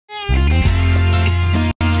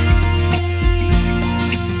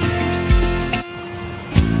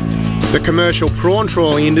The commercial prawn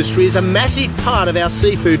trawling industry is a massive part of our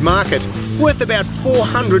seafood market, worth about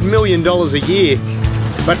 $400 million a year.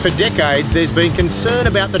 But for decades there's been concern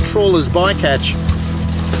about the trawler's bycatch.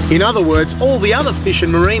 In other words, all the other fish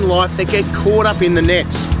and marine life that get caught up in the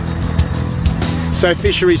nets. So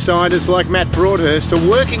fishery scientists like Matt Broadhurst are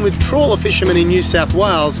working with trawler fishermen in New South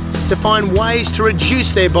Wales to find ways to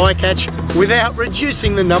reduce their bycatch without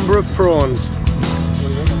reducing the number of prawns.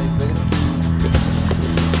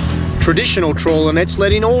 Traditional trawler nets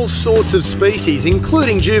let in all sorts of species,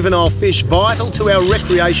 including juvenile fish vital to our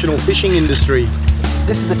recreational fishing industry.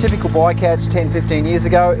 This is the typical bycatch 10-15 years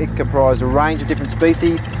ago. It comprised a range of different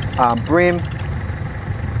species, bream,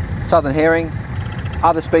 southern herring,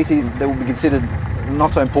 other species that would be considered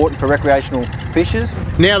not so important for recreational fishers.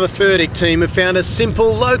 Now the FERDIC team have found a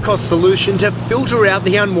simple, low-cost solution to filter out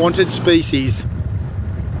the unwanted species.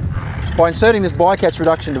 By inserting this bycatch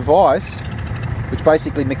reduction device, which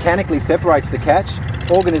basically mechanically separates the catch,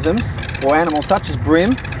 organisms or animals such as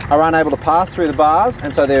bream are unable to pass through the bars,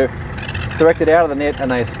 and so they're directed out of the net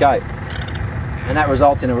and they escape. And that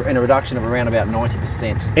results in a reduction of around about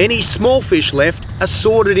 90%. Any small fish left are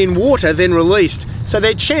sorted in water, then released, so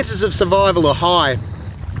their chances of survival are high.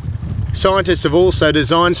 Scientists have also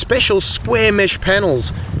designed special square mesh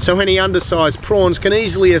panels, so any undersized prawns can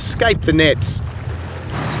easily escape the nets.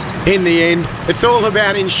 In the end, it's all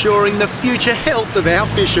about ensuring the future health of our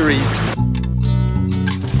fisheries.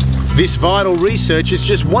 This vital research is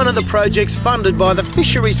just one of the projects funded by the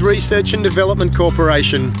Fisheries Research and Development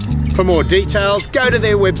Corporation. For more details, go to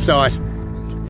their website.